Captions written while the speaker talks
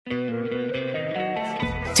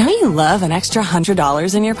Don't you love an extra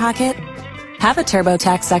 $100 in your pocket? Have a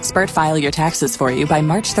TurboTax expert file your taxes for you by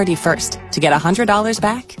March 31st to get $100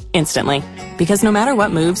 back instantly. Because no matter what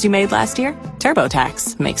moves you made last year,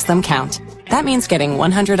 TurboTax makes them count. That means getting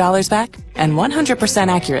 $100 back and 100%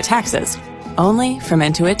 accurate taxes, only from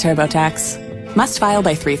Intuit TurboTax. Must file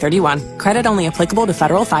by 3/31. Credit only applicable to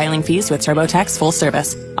federal filing fees with TurboTax full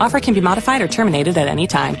service. Offer can be modified or terminated at any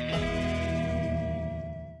time.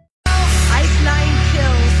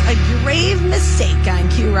 Grave mistake on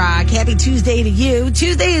Q-Rock. Happy Tuesday to you.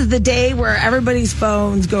 Tuesday is the day where everybody's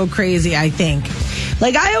phones go crazy, I think.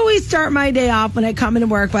 Like, I always start my day off when I come into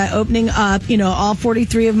work by opening up, all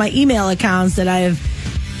 43 of my email accounts that I've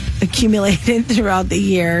accumulated throughout the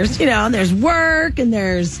years. There's work and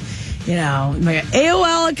there's, my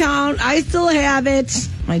AOL account. I still have it.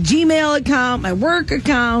 My Gmail account, my work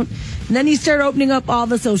account. And then you start opening up all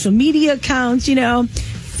the social media accounts,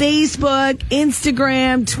 Facebook,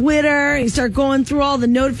 Instagram, Twitter. You start going through all the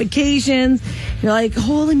notifications. You're like,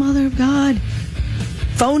 holy mother of God.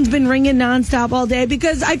 Phone's been ringing nonstop all day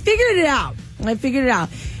because I figured it out.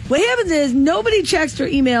 What happens is nobody checks their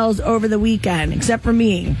emails over the weekend except for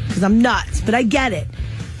me because I'm nuts, but I get it.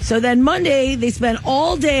 So then Monday, they spend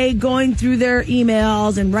all day going through their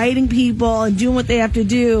emails and writing people and doing what they have to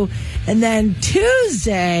do. And then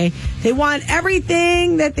Tuesday, they want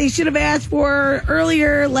everything that they should have asked for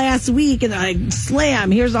earlier last week. And I slam,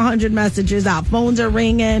 here's 100 messages out. Phones are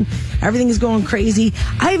ringing. Everything is going crazy.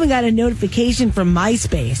 I even got a notification from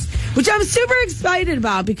MySpace, which I'm super excited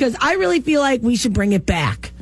about because I really feel like we should bring it back.